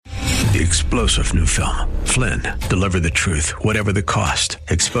The explosive new film, Flynn, deliver the truth, whatever the cost,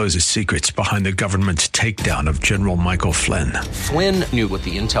 exposes secrets behind the government's takedown of General Michael Flynn. Flynn knew what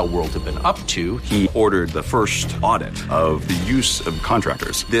the intel world had been up to. He ordered the first audit of the use of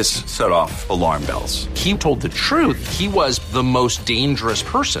contractors. This set off alarm bells. He told the truth. He was the most dangerous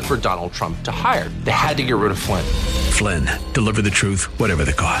person for Donald Trump to hire. They had to get rid of Flynn. Flynn, deliver the truth, whatever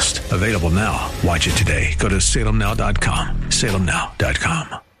the cost. Available now. Watch it today. Go to salemnow.com.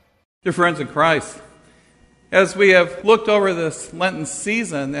 salemnow.com. Dear friends in Christ, as we have looked over this Lenten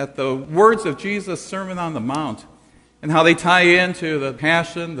season at the words of Jesus' Sermon on the Mount and how they tie into the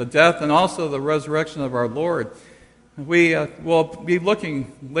passion, the death, and also the resurrection of our Lord, we will be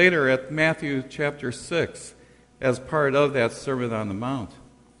looking later at Matthew chapter 6 as part of that Sermon on the Mount.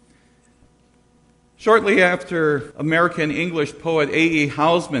 Shortly after American English poet A.E.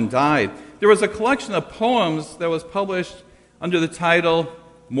 Housman died, there was a collection of poems that was published under the title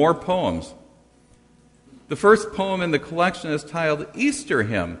More Poems. The first poem in the collection is titled Easter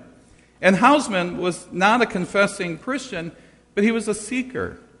Hymn. And Housman was not a confessing Christian, but he was a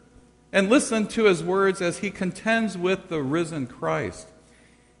seeker. And listen to his words as he contends with the risen Christ.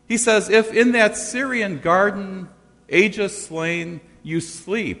 He says, "If in that Syrian garden, ages slain, you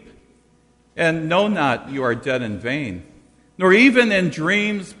sleep, and know not you are dead in vain, nor even in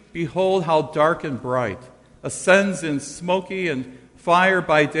dreams behold how dark and bright ascends in smoky and fire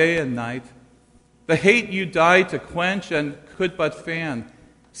by day and night, the hate you died to quench and could but fan.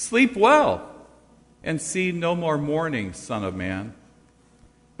 Sleep well, and see no more mourning, Son of Man.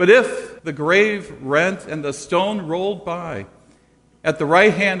 But if the grave rent and the stone rolled by, at the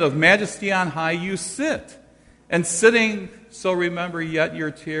right hand of Majesty on high you sit, and sitting, so remember yet your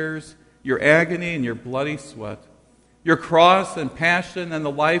tears, your agony and your bloody sweat, your cross and passion and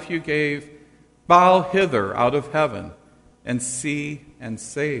the life you gave, bow hither out of heaven, and see and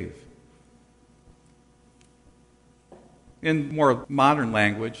save." In more modern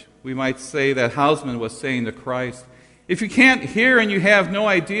language, we might say that Housman was saying to Christ, if you can't hear and you have no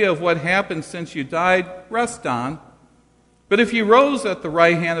idea of what happened since you died, rest on. But if you rose at the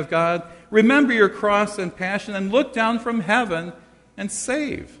right hand of God, remember your cross and passion and look down from heaven and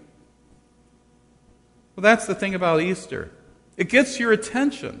save. Well, that's the thing about Easter. It gets your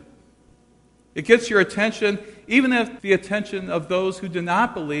attention. It gets your attention even if the attention of those who do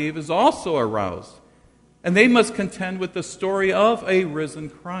not believe is also aroused. And they must contend with the story of a risen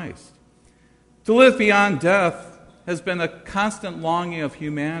Christ. To live beyond death has been a constant longing of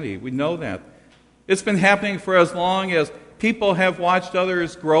humanity. We know that. It's been happening for as long as people have watched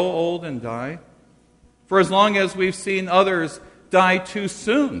others grow old and die. For as long as we've seen others die too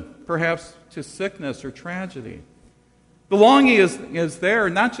soon, perhaps to sickness or tragedy. The longing is there,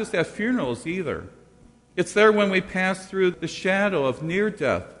 not just at funerals either. It's there when we pass through the shadow of near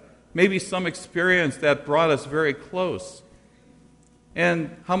death, maybe some experience that brought us very close.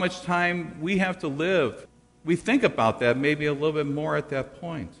 And how much time we have to live, we think about that maybe a little bit more at that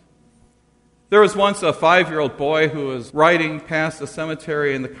point. There was once a 5-year-old boy who was riding past a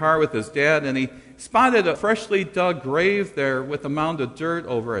cemetery in the car with his dad, and he spotted a freshly dug grave there with a mound of dirt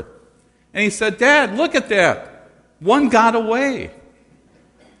over it. And he said, "Dad, look at that. One got away."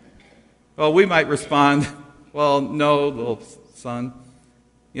 Well, we might respond, "Well, no, little son.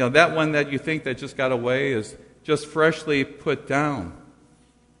 That one that you think that just got away is just freshly put down."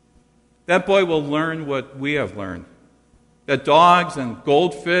 That boy will learn what we have learned. That dogs and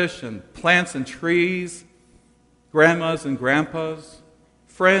goldfish and plants and trees, grandmas and grandpas,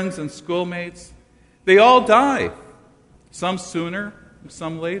 friends and schoolmates, they all die. Some sooner,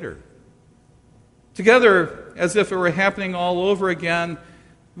 some later. Together, as if it were happening all over again,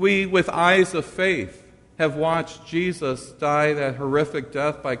 we, with eyes of faith, have watched Jesus die that horrific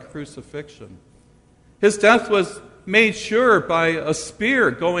death by crucifixion. His death was made sure by a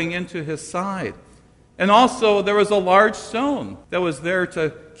spear going into his side. And also there was a large stone that was there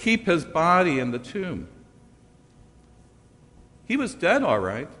to keep his body in the tomb. He was dead, all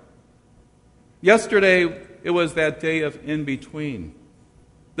right. Yesterday, it was that day of in-between.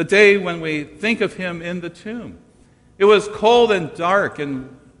 The day when we think of him in the tomb. It was cold and dark in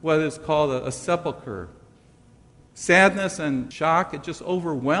what is called a sepulcher. Sadness and shock, it just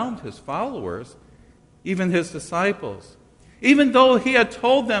overwhelmed his followers, even his disciples. Even though he had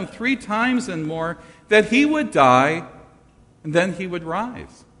told them 3 times and more that he would die and then he would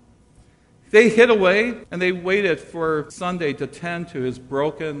rise. They hid away and they waited for Sunday to tend to his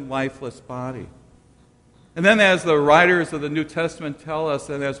broken, lifeless body. And then as the writers of the New Testament tell us,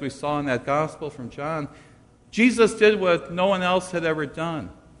 and as we saw in that gospel from John, Jesus did what no one else had ever done.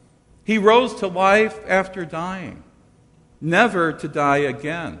 He rose to life after dying, never to die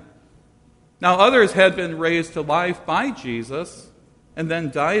again. Now, others had been raised to life by Jesus and then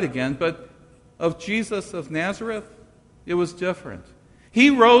died again, but of Jesus of Nazareth, it was different.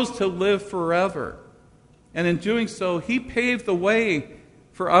 He rose to live forever, and in doing so, he paved the way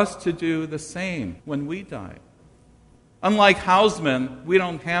for us to do the same when we die. Unlike Hausman, we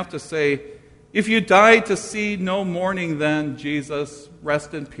don't have to say, "If you died to see no morning, then, Jesus,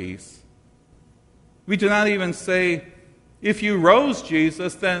 rest in peace." We do not even say, "If you rose,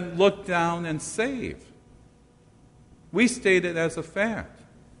 Jesus, then look down and save." We state it as a fact.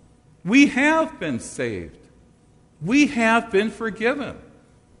 We have been saved. We have been forgiven.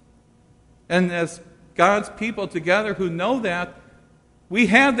 And as God's people together who know that, we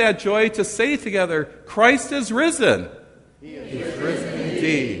have that joy to say together, "Christ is risen." He is risen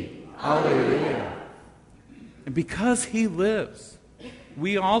indeed. Hallelujah. And because he lives,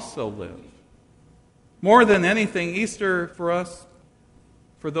 we also live. More than anything, Easter for us,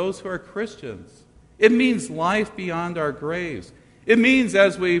 for those who are Christians, it means life beyond our graves. It means,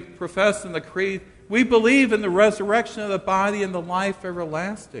 as we profess in the Creed, we believe in the resurrection of the body and the life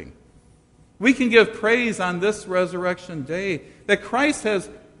everlasting. We can give praise on this resurrection day that Christ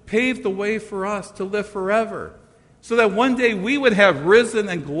has paved the way for us to live forever, so that one day we would have risen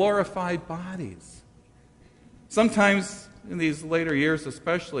and glorified bodies. Sometimes, in these later years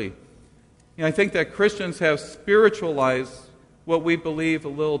especially, I think that Christians have spiritualized what we believe a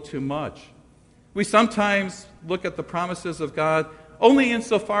little too much. We sometimes look at the promises of God only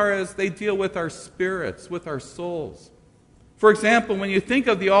insofar as they deal with our spirits, with our souls. For example, when you think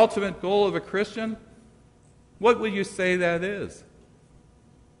of the ultimate goal of a Christian, what would you say that is?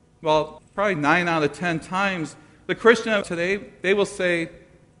 Well, probably 9 out of 10 times, the Christian of today, they will say,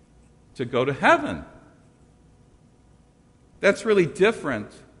 to go to heaven. That's really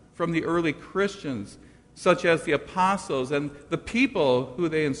different from the early Christians, such as the apostles and the people who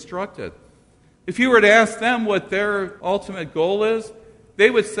they instructed. If you were to ask them what their ultimate goal is,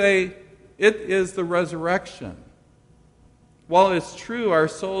 they would say, it is the resurrection. While it's true, our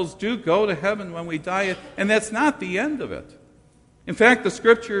souls do go to heaven when we die, and that's not the end of it. In fact, the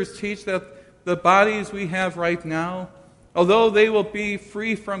Scriptures teach that the bodies we have right now, although they will be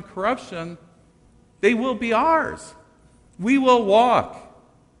free from corruption, they will be ours. We will walk.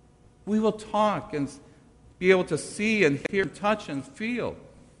 We will talk and be able to see and hear, touch and feel.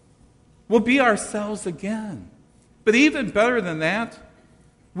 We'll be ourselves again. But even better than that,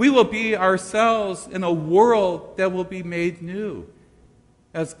 we will be ourselves in a world that will be made new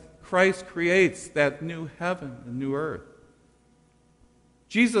as Christ creates that new heaven and new earth.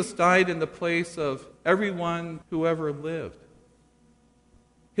 Jesus died in the place of everyone who ever lived.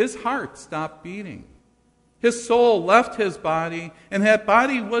 His heart stopped beating. His soul left his body, and that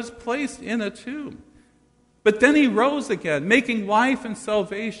body was placed in a tomb. But then he rose again, making life and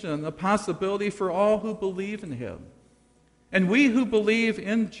salvation a possibility for all who believe in him. And we who believe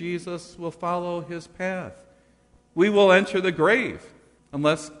in Jesus will follow his path. We will enter the grave,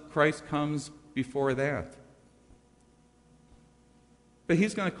 unless Christ comes before that. But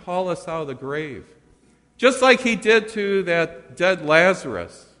he's going to call us out of the grave, just like he did to that dead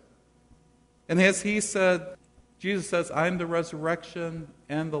Lazarus. And as he said, Jesus says, "I'm the resurrection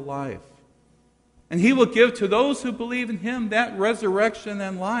and the life." And he will give to those who believe in him that resurrection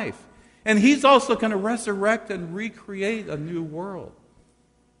and life. And he's also going to resurrect and recreate a new world.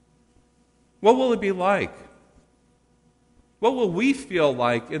 What will it be like? What will we feel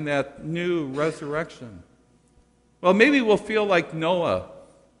like in that new resurrection? Well, maybe we'll feel like Noah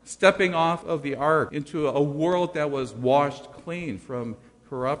stepping off of the ark into a world that was washed clean from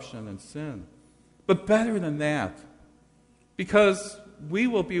corruption and sin. But better than that, because we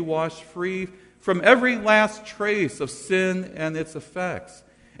will be washed free from every last trace of sin and its effects.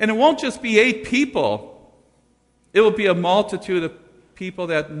 And it won't just be 8 people. It will be a multitude of people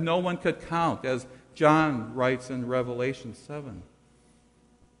that no one could count, as John writes in Revelation 7.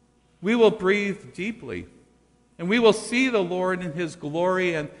 We will breathe deeply, and we will see the Lord in his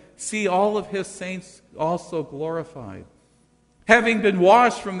glory and see all of his saints also glorified, having been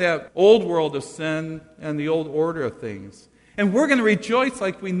washed from that old world of sin and the old order of things. And we're going to rejoice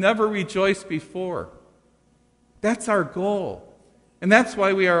like we never rejoiced before. That's our goal. And that's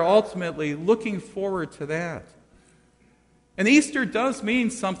why we are ultimately looking forward to that. And Easter does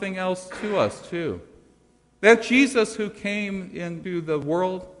mean something else to us, too. That Jesus who came into the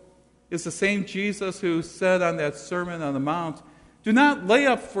world is the same Jesus who said on that Sermon on the Mount, "Do not lay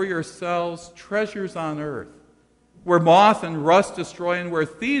up for yourselves treasures on earth, where moth and rust destroy and where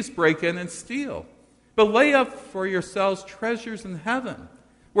thieves break in and steal. But lay up for yourselves treasures in heaven,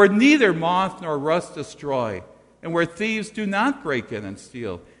 where neither moth nor rust destroy, and where thieves do not break in and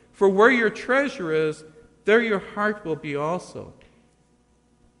steal. For where your treasure is, there your heart will be also.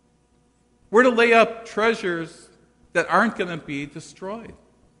 We're to lay up treasures that aren't going to be destroyed.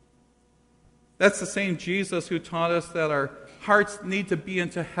 That's the same Jesus who taught us that our hearts need to be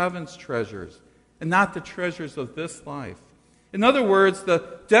into heaven's treasures and not the treasures of this life. In other words,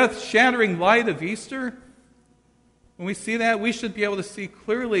 the death-shattering light of Easter, when we see that, we should be able to see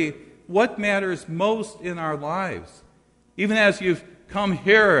clearly what matters most in our lives. Even as you've come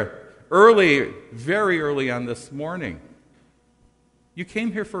here early, very early on this morning, you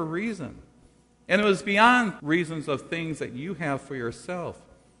came here for a reason. And it was beyond reasons of things that you have for yourself.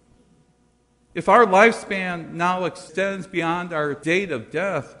 If our lifespan now extends beyond our date of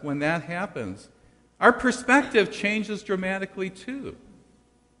death, when that happens, our perspective changes dramatically too.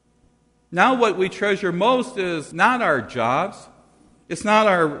 Now what we treasure most is not our jobs, it's not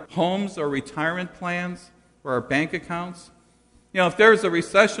our homes or retirement plans or our bank accounts. If there's a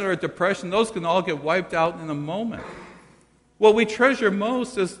recession or a depression, those can all get wiped out in a moment. What we treasure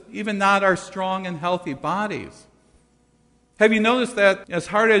most is even not our strong and healthy bodies. Have you noticed that as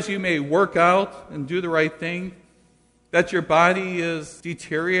hard as you may work out and do the right thing, that your body is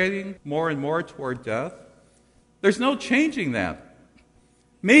deteriorating more and more toward death? There's no changing that.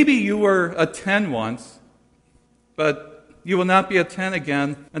 Maybe you were a 10 once, but you will not be a 10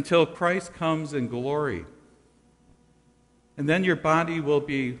 again until Christ comes in glory. And then your body will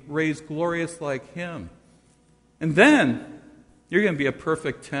be raised glorious like Him. And then you're going to be a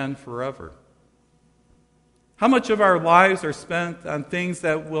perfect 10 forever. How much of our lives are spent on things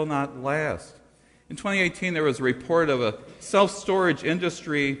that will not last? In 2018, there was a report of a self-storage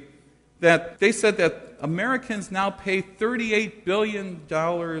industry that they said that Americans now pay $38 billion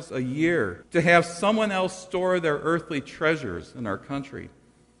a year to have someone else store their earthly treasures in our country.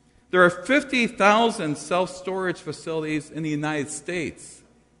 There are 50,000 self-storage facilities in the United States.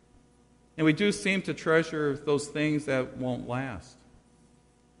 And we do seem to treasure those things that won't last.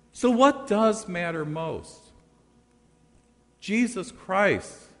 So what does matter most? Jesus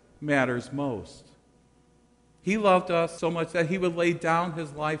Christ matters most. He loved us so much that He would lay down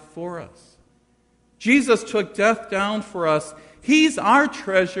His life for us. Jesus took death down for us. He's our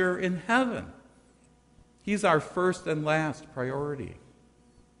treasure in heaven. He's our first and last priority.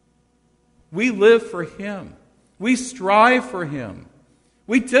 We live for Him. We strive for Him.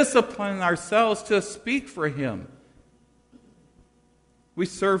 We discipline ourselves to speak for Him. We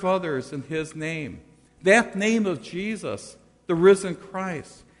serve others in His name. That name of Jesus, the risen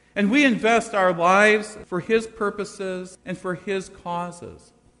Christ. And we invest our lives for His purposes and for His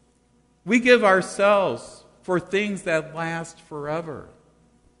causes. We give ourselves for things that last forever.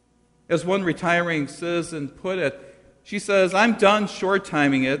 As one retiring citizen put it, she says, "I'm done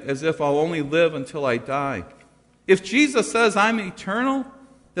short-timing it as if I'll only live until I die. If Jesus says I'm eternal,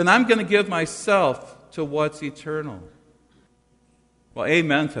 then I'm going to give myself to what's eternal." Well,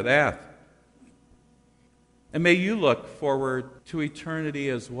 amen to that. And may you look forward to eternity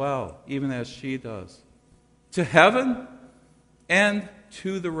as well, even as she does. To heaven and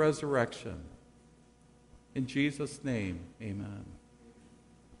to the resurrection. In Jesus' name, amen.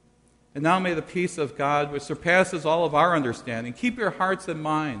 And now may the peace of God, which surpasses all of our understanding, keep your hearts and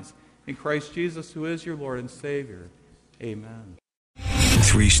minds in Christ Jesus, who is your Lord and Savior. Amen.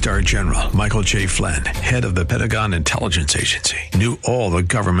 3-star General Michael J. Flynn, head of the Pentagon Intelligence Agency, knew all the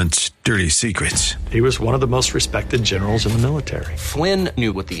government's dirty secrets. He was one of the most respected generals in the military. Flynn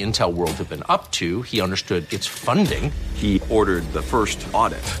knew what the intel world had been up to. He understood its funding. He ordered the first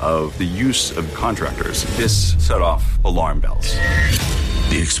audit of the use of contractors. This set off alarm bells.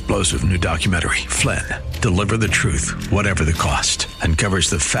 The explosive new documentary, Flynn, Deliver the Truth, Whatever the Cost, uncovers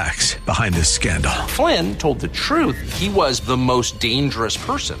the facts behind this scandal. Flynn told the truth. He was the most dangerous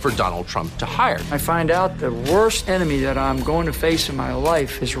person for Donald Trump to hire. I find out the worst enemy that I'm going to face in my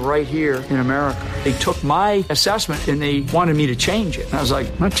life is right here in America. They took my assessment and they wanted me to change it. And I was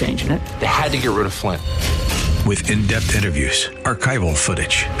like, I'm not changing it. They had to get rid of Flynn. With in-depth interviews, archival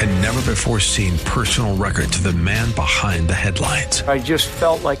footage, and never-before-seen personal records of the man behind the headlines. I just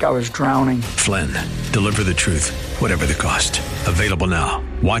felt like I was drowning. Flynn, Deliver the Truth, Whatever the Cost. Available now.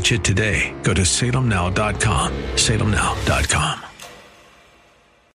 Watch it today. Go to salemnow.com. salemnow.com.